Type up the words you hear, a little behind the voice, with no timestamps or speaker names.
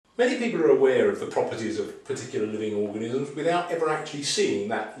Many people are aware of the properties of particular living organisms without ever actually seeing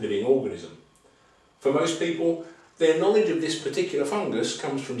that living organism. For most people, their knowledge of this particular fungus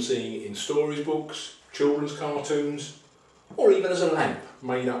comes from seeing it in stories books, children's cartoons, or even as a lamp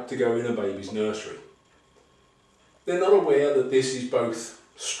made up to go in a baby's nursery. They're not aware that this is both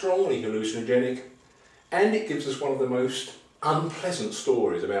strongly hallucinogenic and it gives us one of the most unpleasant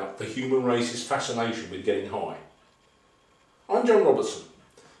stories about the human race's fascination with getting high. I'm John Robertson,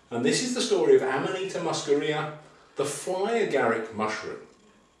 and this is the story of Amanita muscaria, the fly agaric mushroom.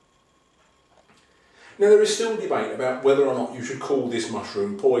 Now, there is still debate about whether or not you should call this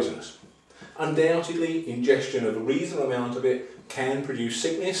mushroom poisonous. Undoubtedly, ingestion of a reasonable amount of it can produce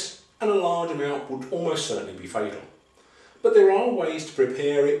sickness, and a large amount would almost certainly be fatal. But there are ways to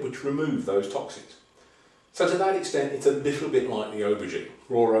prepare it which remove those toxins. So to that extent, it's a little bit like the aubergine.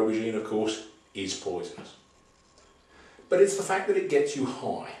 Raw aubergine, of course, is poisonous. But it's the fact that it gets you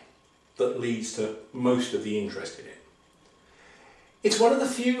high that leads to most of the interest in it. It's one of the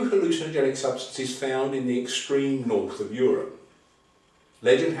few hallucinogenic substances found in the extreme north of Europe.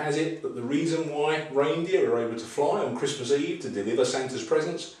 Legend has it that the reason why reindeer are able to fly on Christmas Eve to deliver Santa's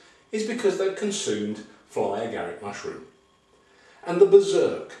presents is because they've consumed fly agaric mushroom. And the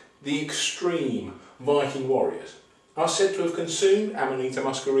berserk, the extreme Viking warriors, are said to have consumed Amanita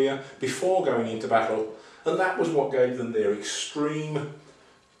muscaria before going into battle, and that was what gave them their extreme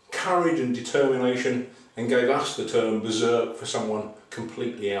courage and determination and gave us the term berserk for someone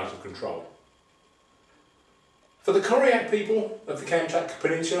completely out of control. For the Koryak people of the Kamchatka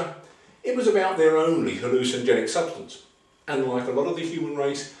Peninsula, it was about their only hallucinogenic substance, and like a lot of the human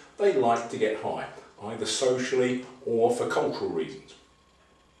race, they liked to get high, either socially or for cultural reasons.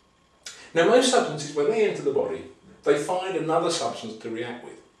 Now, most substances, when they enter the body, they find another substance to react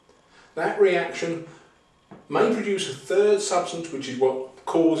with. That reaction may produce a third substance, which is what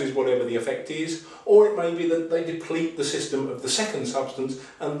causes whatever the effect is, or it may be that they deplete the system of the second substance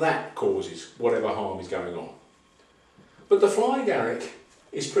and that causes whatever harm is going on. But the fly agaric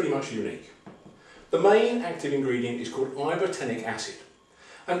is pretty much unique. The main active ingredient is called ibotenic acid,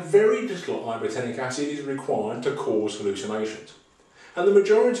 and very little ibotenic acid is required to cause hallucinations. And the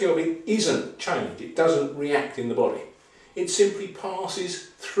majority of it isn't changed, it doesn't react in the body. It simply passes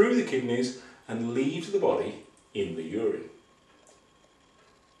through the kidneys and leaves the body in the urine.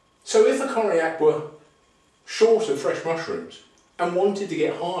 So if a Koryak were short of fresh mushrooms and wanted to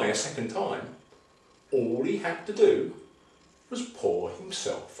get high a second time, all he had to do was pour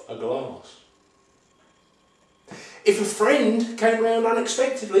himself a glass. If a friend came round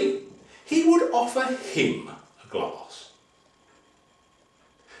unexpectedly, he would offer him a glass.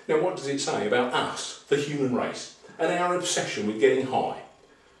 Now, what does it say about us, the human race, and our obsession with getting high?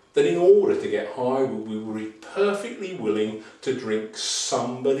 That in order to get high, we will be perfectly willing to drink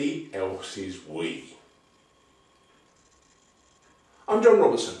somebody else's wee. I'm John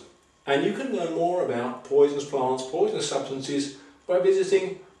Robertson, and you can learn more about poisonous plants, poisonous substances by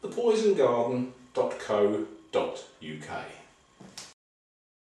visiting thepoisongarden.co.uk.